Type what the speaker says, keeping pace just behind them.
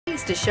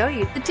pleased to show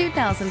you the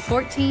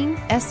 2014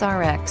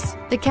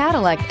 SRX. The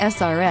Cadillac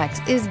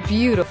SRX is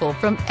beautiful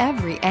from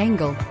every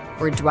angle.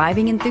 For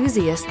driving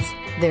enthusiasts,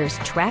 there's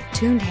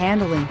track-tuned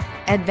handling,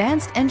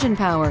 advanced engine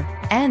power,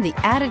 and the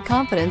added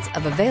confidence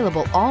of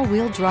available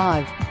all-wheel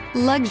drive.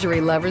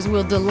 Luxury lovers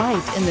will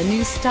delight in the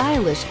new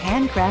stylish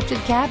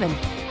handcrafted cabin.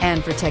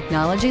 And for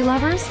technology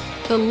lovers,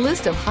 the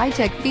list of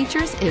high-tech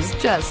features is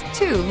just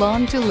too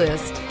long to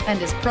list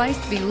and is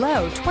priced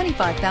below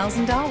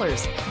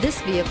 $25,000.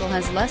 This vehicle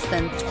has less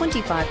than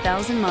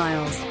 25,000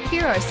 miles.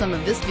 Here are some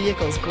of this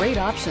vehicle's great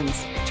options: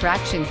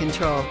 traction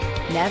control,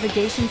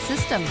 navigation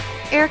system,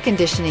 air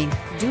conditioning,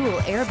 dual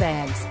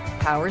airbags,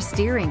 power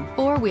steering,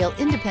 four-wheel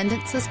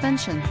independent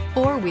suspension,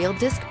 four-wheel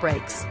disc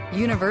brakes,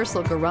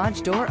 universal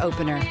garage door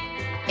opener,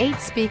 8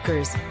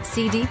 speakers,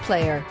 CD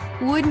player.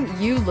 Wouldn't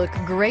you look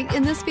great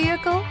in this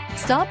vehicle?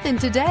 Stop in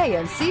today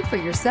and see for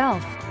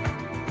yourself.